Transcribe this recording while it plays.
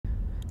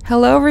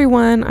Hello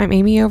everyone, I'm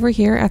Amy over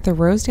here at the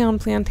Rosedown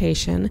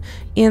plantation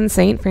in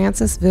St.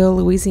 Francisville,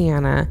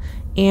 Louisiana,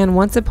 and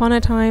once upon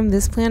a time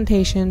this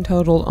plantation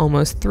totaled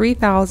almost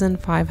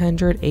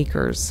 3,500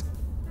 acres.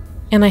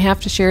 And I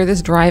have to share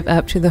this drive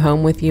up to the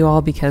home with you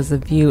all because the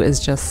view is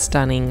just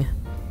stunning.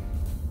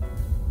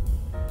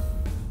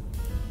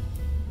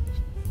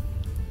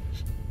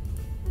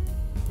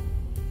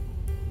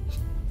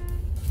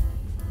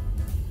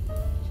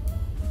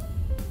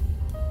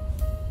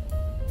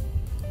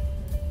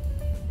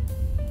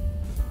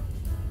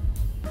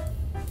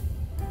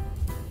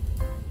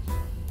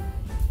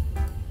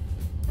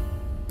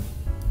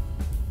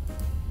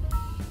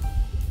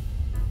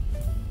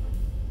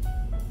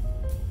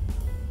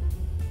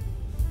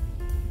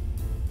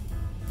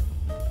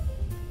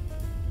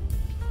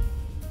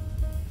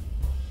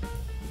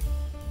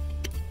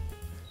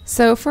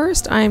 So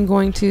first I'm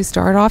going to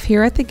start off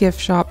here at the gift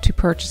shop to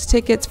purchase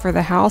tickets for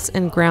the house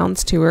and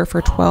grounds tour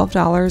for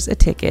 $12 a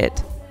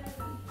ticket.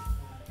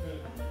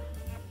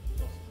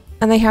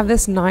 And they have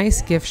this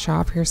nice gift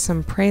shop. Here's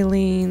some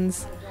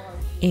pralines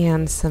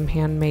and some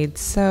handmade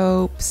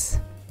soaps.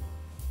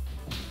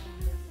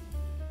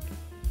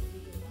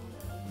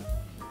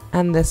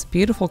 And this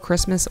beautiful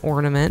Christmas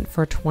ornament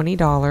for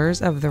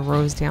 $20 of the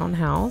Rosedown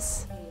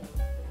house.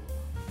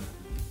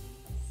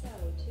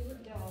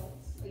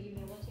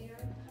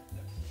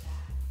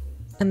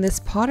 And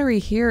this pottery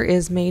here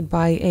is made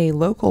by a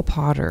local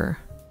potter.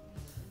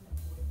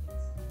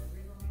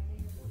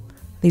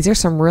 These are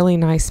some really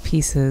nice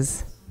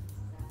pieces.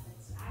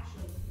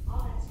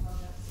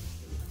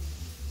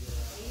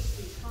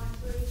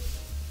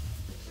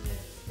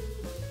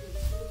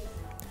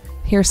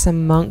 Here's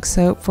some monk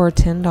soap for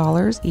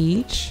 $10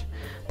 each.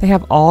 They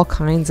have all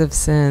kinds of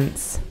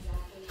scents.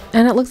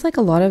 And it looks like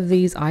a lot of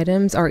these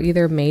items are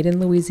either made in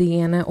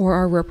Louisiana or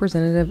are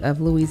representative of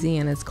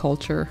Louisiana's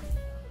culture.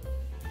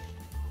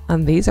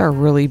 And these are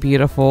really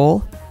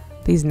beautiful.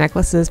 These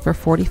necklaces for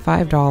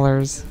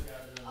 $45.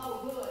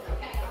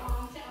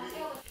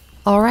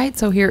 Alright,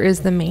 so here is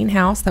the main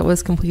house that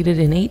was completed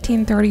in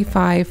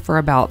 1835 for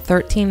about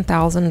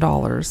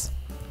 $13,000.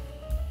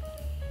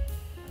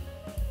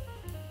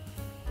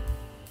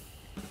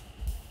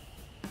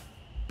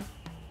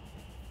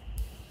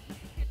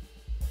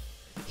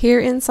 Here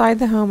inside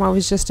the home, I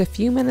was just a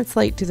few minutes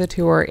late to the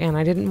tour and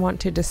I didn't want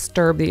to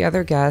disturb the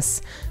other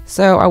guests,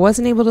 so I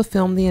wasn't able to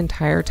film the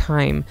entire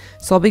time.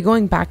 So I'll be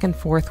going back and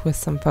forth with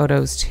some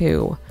photos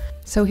too.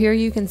 So here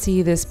you can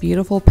see this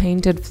beautiful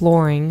painted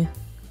flooring.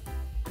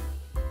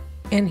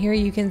 And here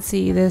you can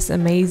see this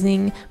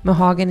amazing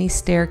mahogany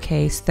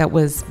staircase that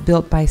was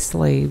built by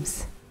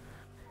slaves.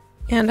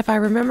 And if I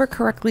remember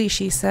correctly,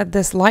 she said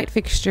this light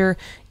fixture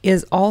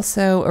is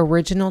also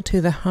original to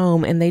the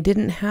home, and they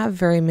didn't have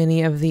very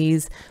many of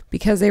these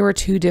because they were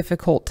too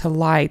difficult to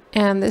light.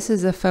 And this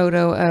is a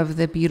photo of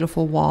the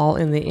beautiful wall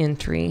in the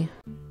entry.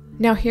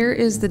 Now here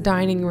is the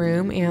dining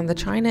room, and the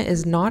china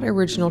is not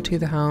original to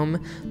the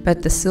home,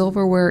 but the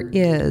silverware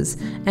is.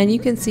 And you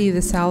can see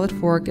the salad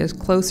fork is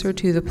closer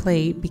to the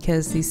plate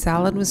because the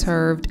salad was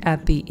served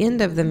at the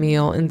end of the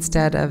meal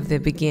instead of the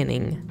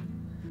beginning.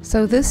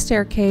 So this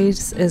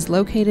staircase is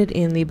located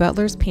in the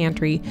butler's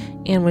pantry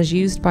and was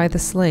used by the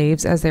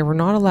slaves as they were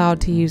not allowed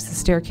to use the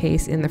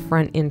staircase in the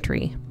front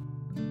entry.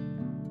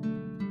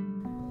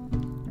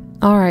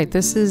 Alright,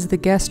 this is the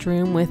guest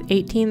room with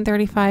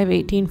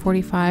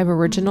 1835-1845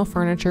 original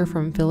furniture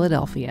from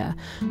Philadelphia.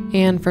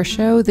 And for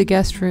show, the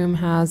guest room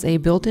has a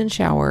built-in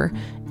shower,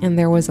 and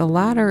there was a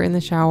ladder in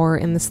the shower,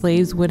 and the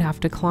slaves would have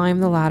to climb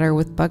the ladder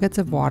with buckets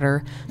of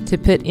water to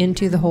put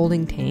into the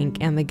holding tank,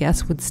 and the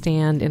guests would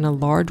stand in a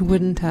large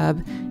wooden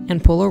tub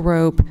and pull a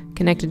rope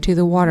connected to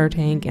the water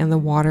tank, and the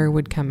water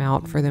would come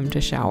out for them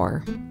to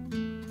shower.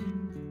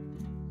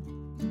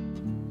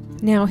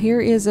 Now here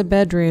is a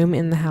bedroom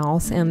in the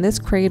house, and this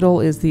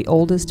cradle is the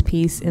oldest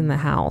piece in the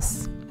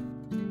house.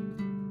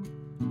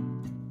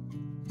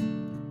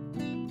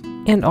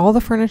 And all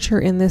the furniture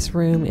in this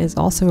room is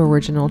also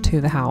original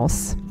to the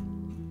house.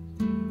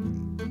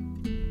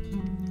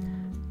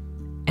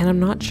 And I'm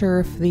not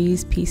sure if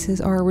these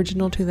pieces are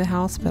original to the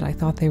house, but I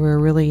thought they were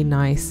really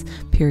nice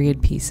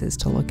period pieces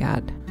to look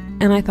at.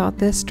 And I thought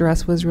this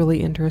dress was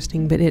really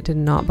interesting, but it did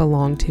not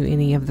belong to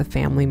any of the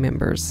family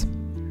members.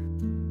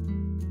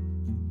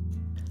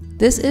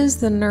 This is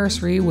the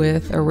nursery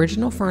with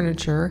original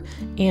furniture,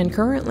 and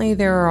currently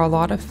there are a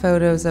lot of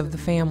photos of the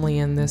family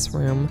in this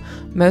room.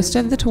 Most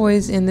of the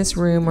toys in this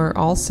room are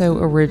also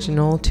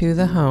original to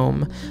the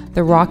home.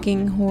 The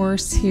rocking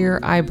horse here,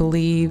 I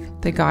believe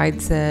the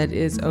guide said,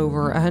 is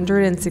over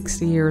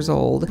 160 years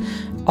old.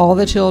 All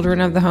the children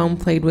of the home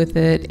played with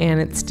it,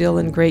 and it's still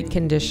in great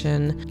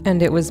condition,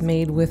 and it was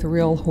made with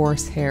real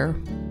horse hair.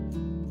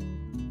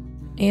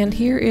 And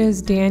here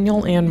is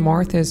Daniel and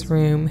Martha's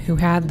room, who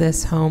had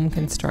this home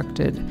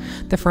constructed.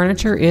 The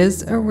furniture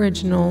is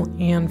original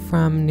and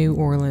from New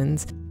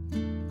Orleans.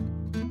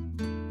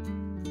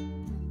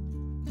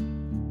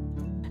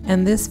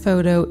 And this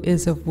photo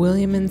is of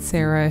William and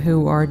Sarah,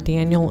 who are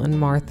Daniel and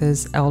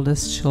Martha's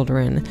eldest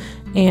children.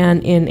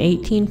 And in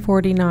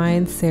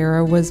 1849,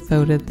 Sarah was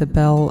voted the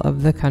belle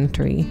of the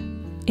country.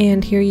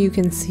 And here you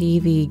can see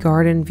the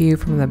garden view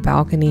from the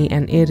balcony,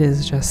 and it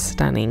is just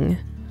stunning.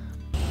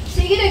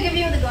 So you get a good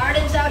view of the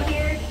gardens out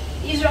here.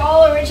 These are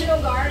all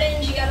original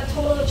gardens. You got a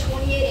total of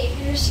 28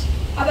 acres,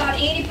 about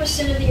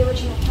 80% of the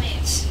original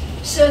plants.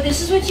 So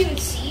this is what you would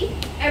see.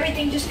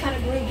 Everything just kind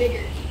of grew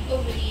bigger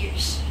over the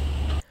years.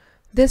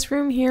 This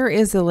room here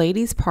is the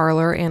ladies'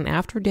 parlor, and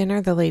after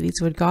dinner the ladies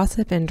would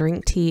gossip and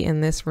drink tea in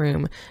this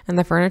room. And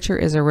the furniture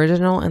is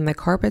original, and the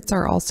carpets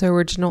are also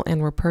original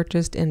and were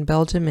purchased in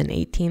Belgium in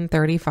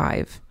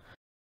 1835.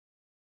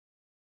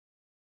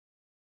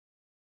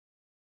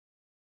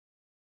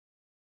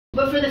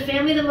 But for the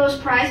family, the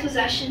most prized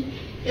possession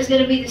is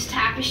going to be this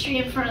tapestry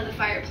in front of the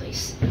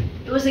fireplace.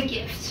 It was a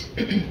gift.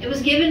 It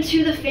was given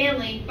to the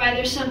family by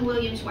their son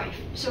William's wife.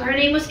 So her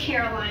name was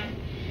Caroline,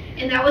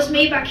 and that was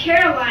made by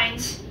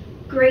Caroline's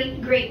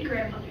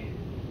great-great-grandmother,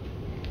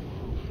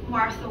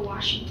 Martha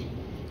Washington.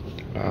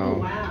 Wow. Oh,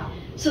 wow.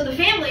 So the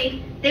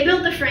family, they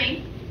built the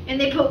frame, and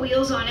they put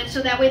wheels on it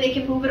so that way they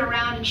can move it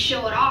around and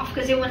show it off,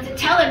 because they wanted to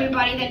tell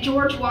everybody that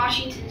George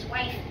Washington's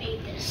wife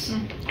made this.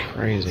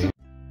 Crazy.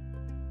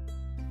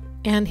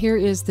 And here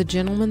is the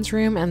gentleman's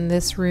room, and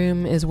this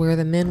room is where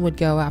the men would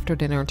go after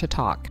dinner to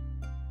talk.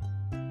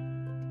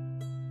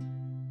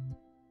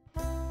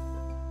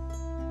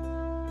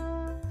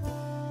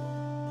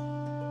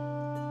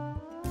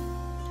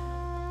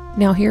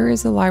 Now here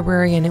is the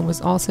library, and it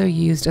was also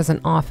used as an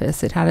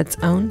office. It had its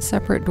own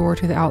separate door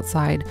to the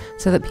outside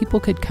so that people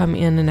could come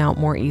in and out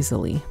more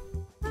easily.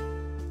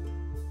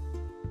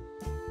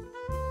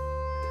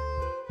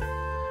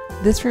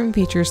 This room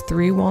features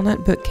 3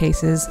 walnut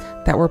bookcases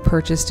that were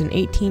purchased in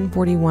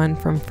 1841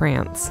 from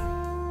France.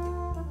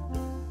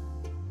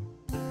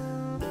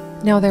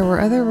 Now there were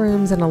other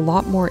rooms and a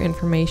lot more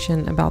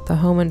information about the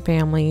home and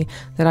family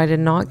that I did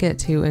not get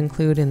to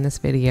include in this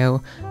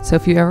video, so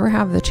if you ever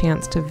have the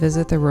chance to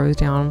visit the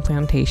Rosedown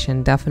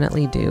plantation,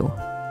 definitely do.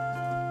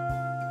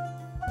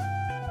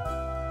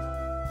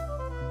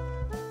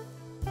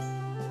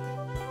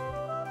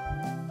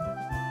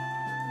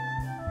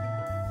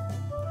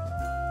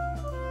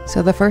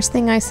 So the first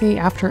thing I see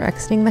after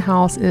exiting the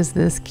house is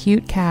this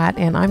cute cat,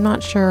 and I'm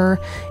not sure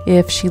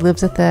if she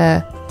lives at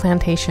the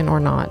plantation or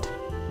not.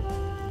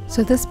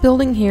 So this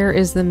building here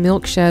is the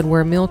milk shed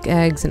where milk,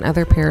 eggs, and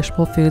other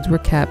perishable foods were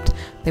kept.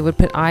 They would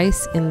put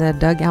ice in the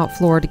dugout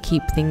floor to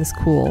keep things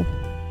cool.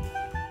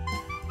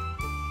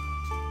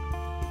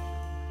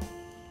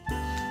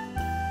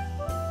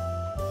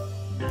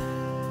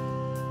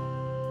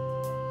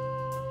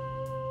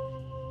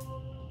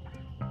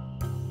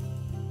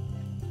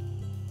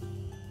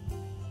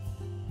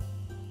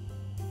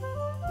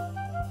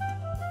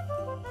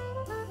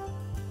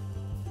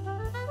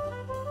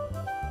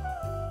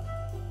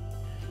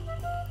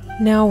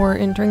 Now we're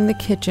entering the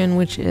kitchen,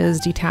 which is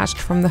detached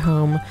from the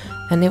home,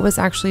 and it was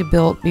actually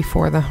built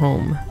before the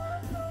home.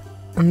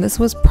 And this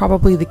was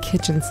probably the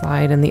kitchen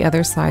side, and the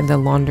other side the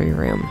laundry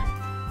room.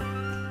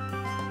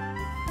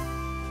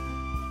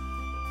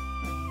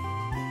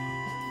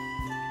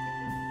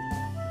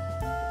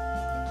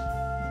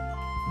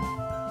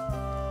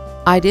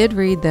 I did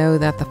read though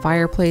that the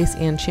fireplace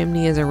and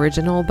chimney is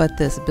original, but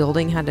this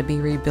building had to be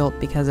rebuilt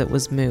because it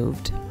was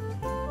moved.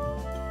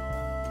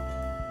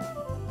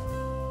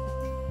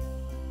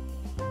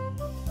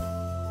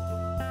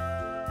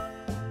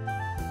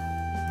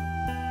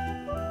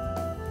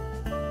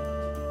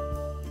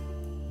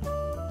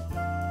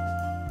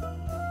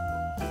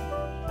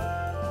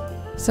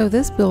 So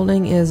this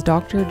building is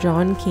Dr.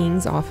 John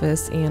King's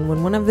office, and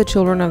when one of the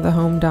children of the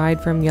home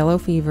died from yellow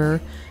fever,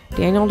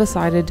 Daniel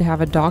decided to have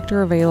a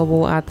doctor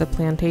available at the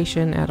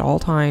plantation at all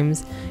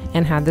times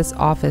and had this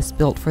office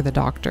built for the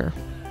doctor.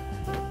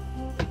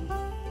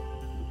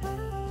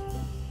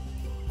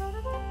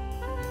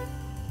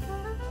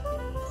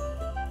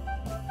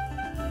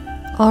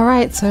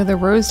 Alright, so the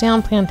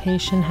Rosedown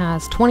plantation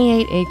has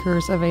 28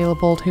 acres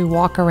available to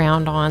walk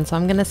around on, so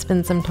I'm going to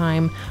spend some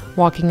time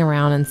walking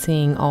around and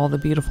seeing all the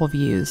beautiful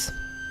views.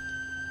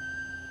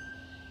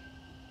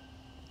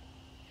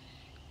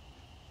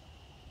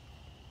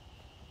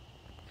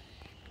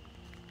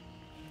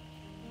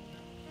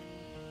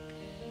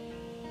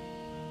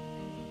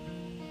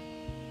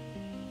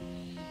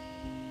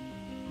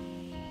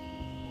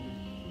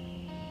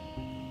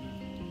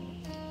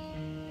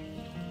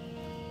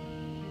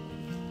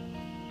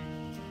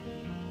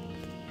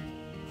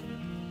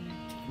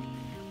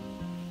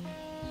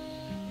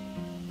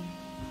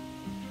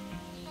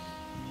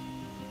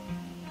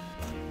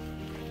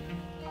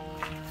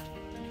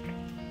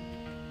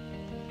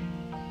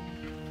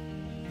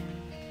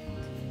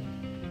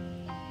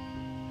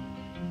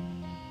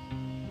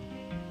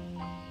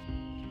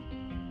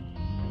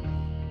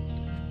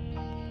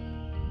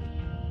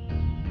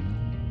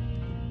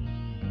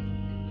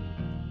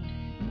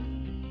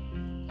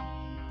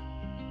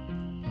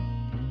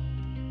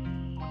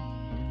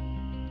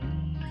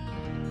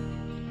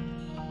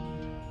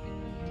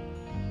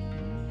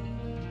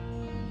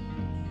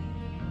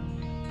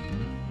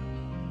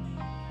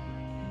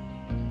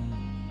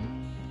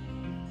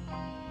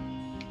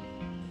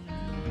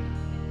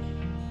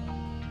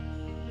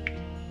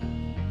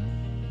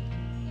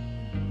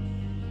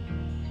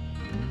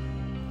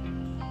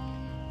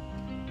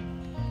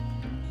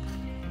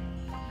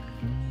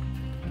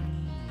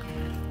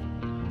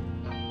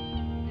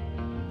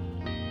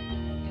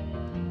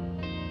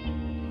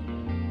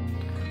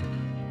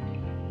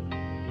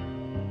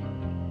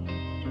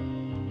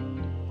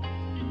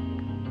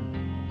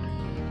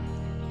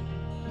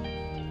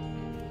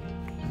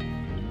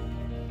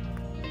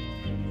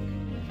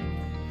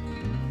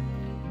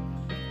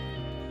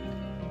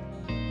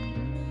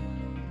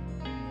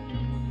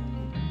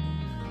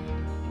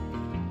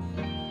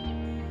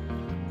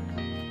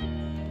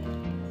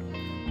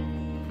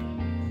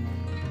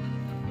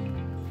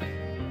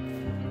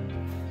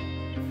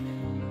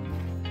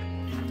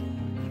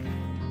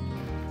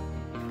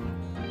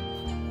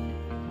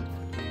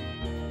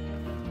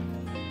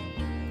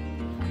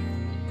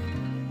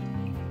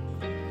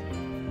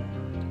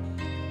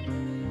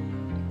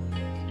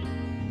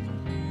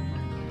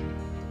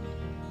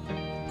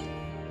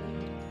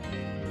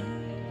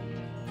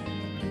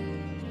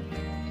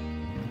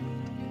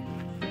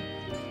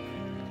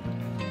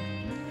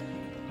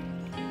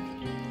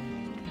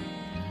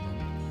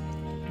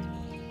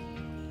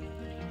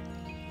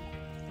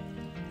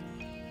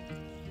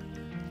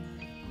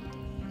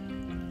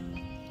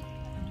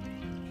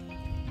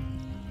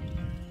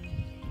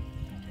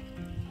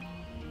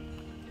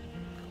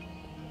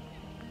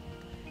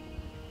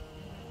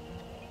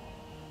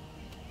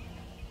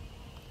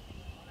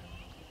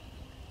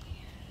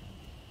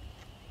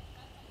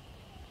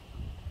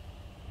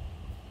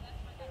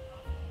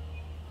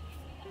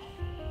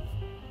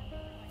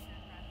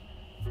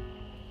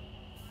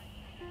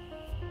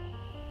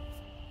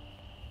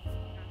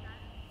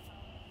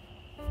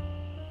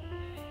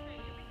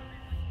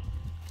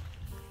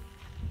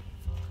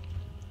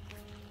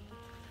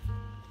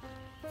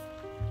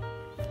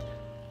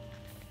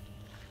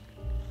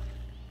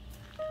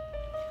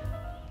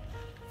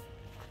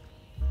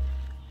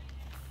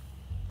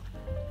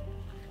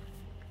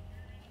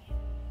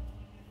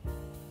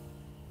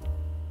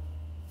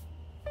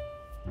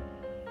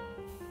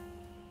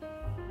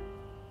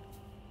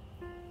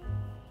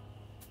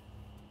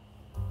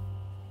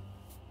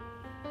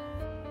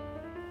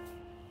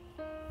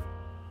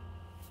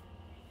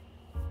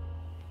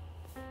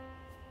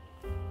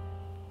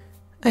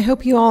 I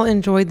hope you all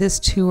enjoyed this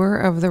tour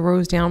of the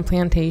Rosedown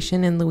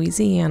plantation in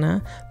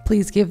Louisiana.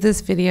 Please give this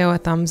video a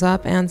thumbs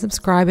up and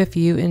subscribe if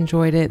you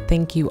enjoyed it.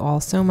 Thank you all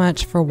so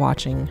much for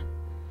watching.